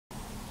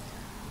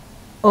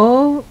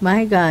Oh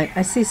my God,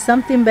 I see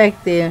something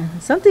back there.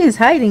 Something is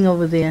hiding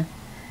over there.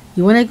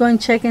 You want to go and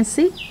check and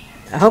see?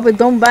 I hope it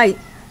don't bite.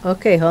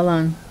 Okay, hold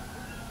on.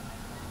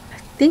 I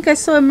think I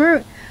saw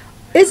a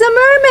It's a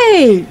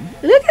mermaid.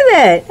 Look at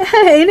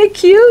that. Ain't it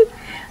cute?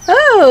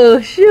 Oh,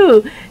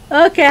 shoot.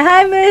 Okay,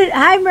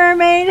 hi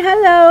mermaid.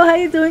 Hello, how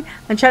you doing?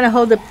 I'm trying to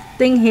hold the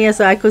thing here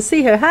so I could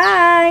see her.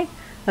 Hi. I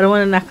don't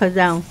want to knock her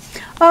down.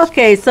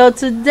 Okay, so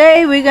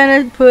today we're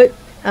gonna put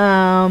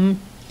something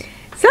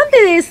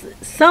is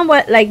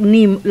somewhat like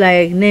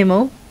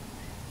Nemo,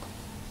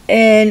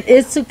 and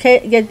it's to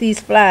get these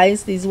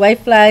flies, these white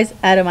flies,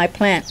 out of my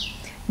plant.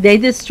 They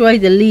destroy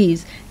the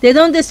leaves. They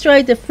don't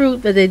destroy the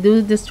fruit, but they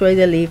do destroy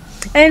the leaf.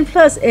 And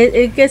plus,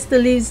 it gets the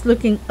leaves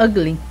looking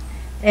ugly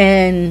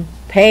and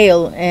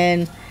pale,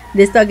 and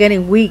they start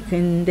getting weak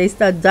and they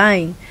start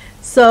dying.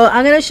 So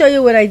I'm gonna show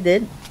you what I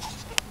did.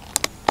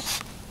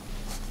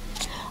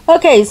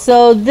 Okay,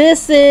 so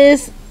this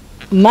is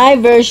my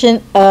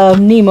version of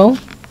Nemo,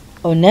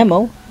 or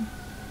Nemo.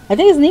 I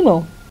think it's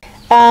Nemo.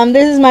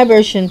 This is my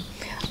version.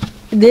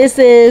 This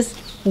is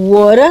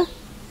water,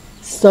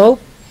 soap,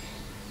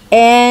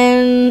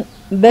 and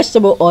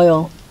vegetable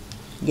oil.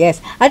 Yes,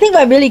 I think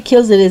what really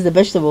kills it is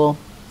the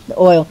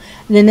oil.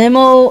 The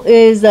Nemo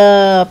is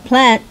a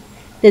plant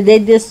that they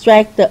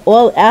distract the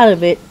oil out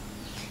of it.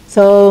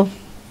 So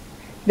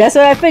that's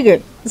what I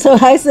figured. So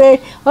I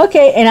said,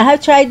 okay, and I have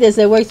tried this.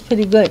 It works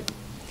pretty good,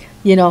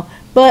 you know.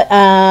 But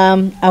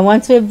I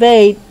want to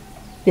evade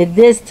that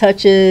this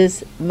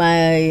touches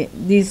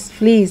these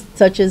fleas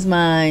touches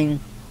my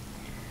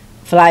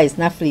flies,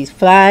 not fleas,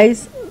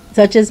 flies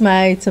touches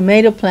my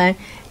tomato plant.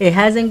 It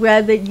hasn't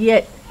grabbed it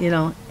yet, you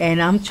know,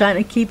 and I'm trying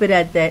to keep it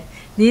at that.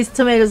 These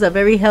tomatoes are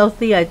very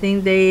healthy. I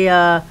think they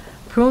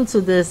prune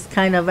to this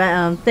kind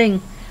of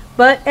thing.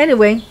 But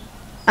anyway,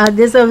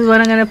 this is what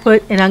I'm going to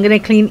put, and I'm going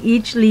to clean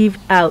each leaf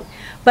out.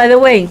 By the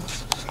way,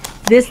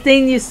 this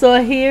thing you saw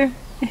here,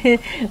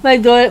 my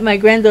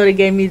granddaughter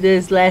gave me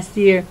this last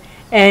year,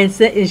 and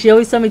she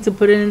always told me to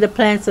put it in the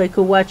plant so I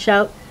could watch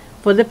out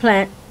for the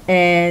plant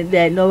and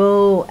that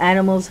no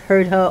animals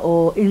hurt her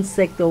or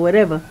insect or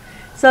whatever.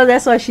 So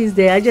that's why she's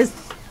there. I just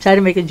try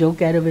to make a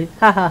joke out of it.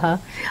 Ha ha ha.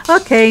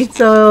 Okay,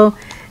 so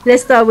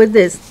let's start with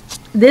this.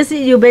 This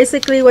is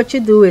basically what you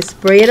do is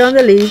spray it on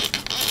the leaves,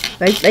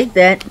 right, like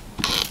that.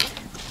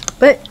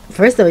 But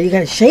first of all, you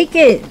gotta shake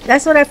it.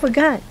 That's what I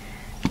forgot.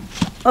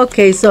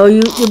 Okay, so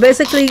you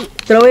basically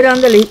throw it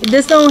on the leaf.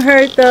 This don't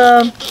hurt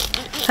the,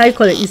 how you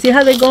call it? You see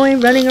how they're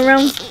running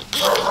around?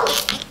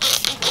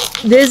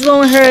 This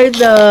won't hurt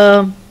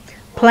the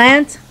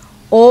plant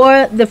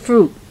or the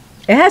fruit.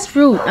 It has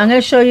fruit. I'm going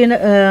to show you in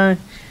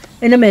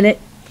a minute.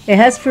 It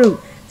has fruit.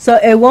 So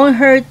it won't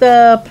hurt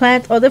the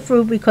plant or the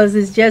fruit because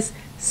it's just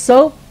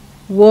soap,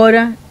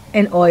 water,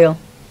 and oil.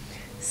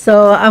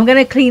 So I'm going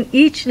to clean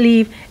each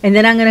leaf, and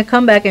then I'm going to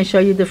come back and show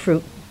you the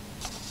fruit.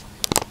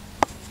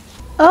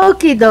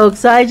 Okie doke,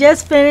 so I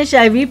just finished.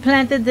 I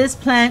replanted this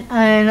plant,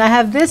 and I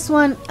have this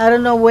one. I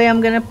don't know where I'm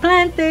going to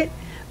plant it,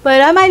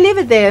 but I might leave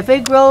it there. If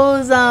it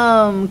grows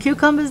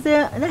cucumbers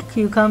there, not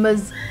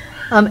cucumbers,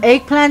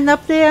 eggplant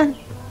up there,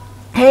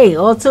 hey,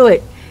 all to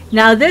it.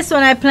 Now this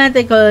one I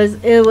planted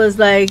because it was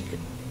like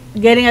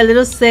getting a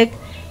little sick.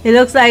 It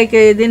looks like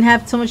it didn't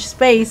have too much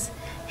space.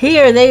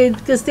 Here they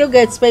could still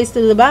get space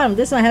to the bottom.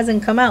 This one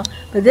hasn't come out,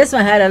 but this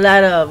one had a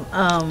lot of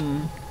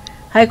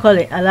how you call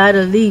it, a lot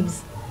of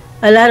leaves,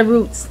 a lot of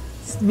roots.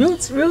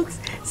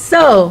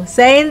 So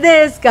saying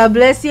this, God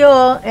bless you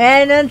all,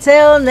 and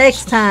until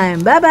next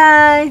time, bye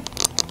bye.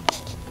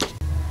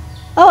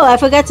 Oh, I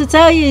forgot to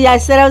tell you, I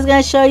said I was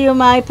going to show you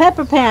my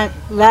pepper plant.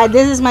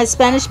 This is my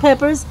Spanish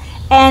peppers,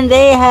 and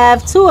they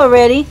have 2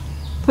 already,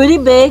 pretty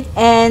big,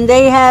 and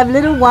they have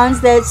little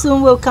ones that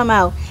soon will come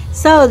out.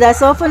 So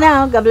that's all for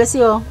now. God bless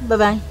you all. Bye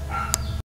bye.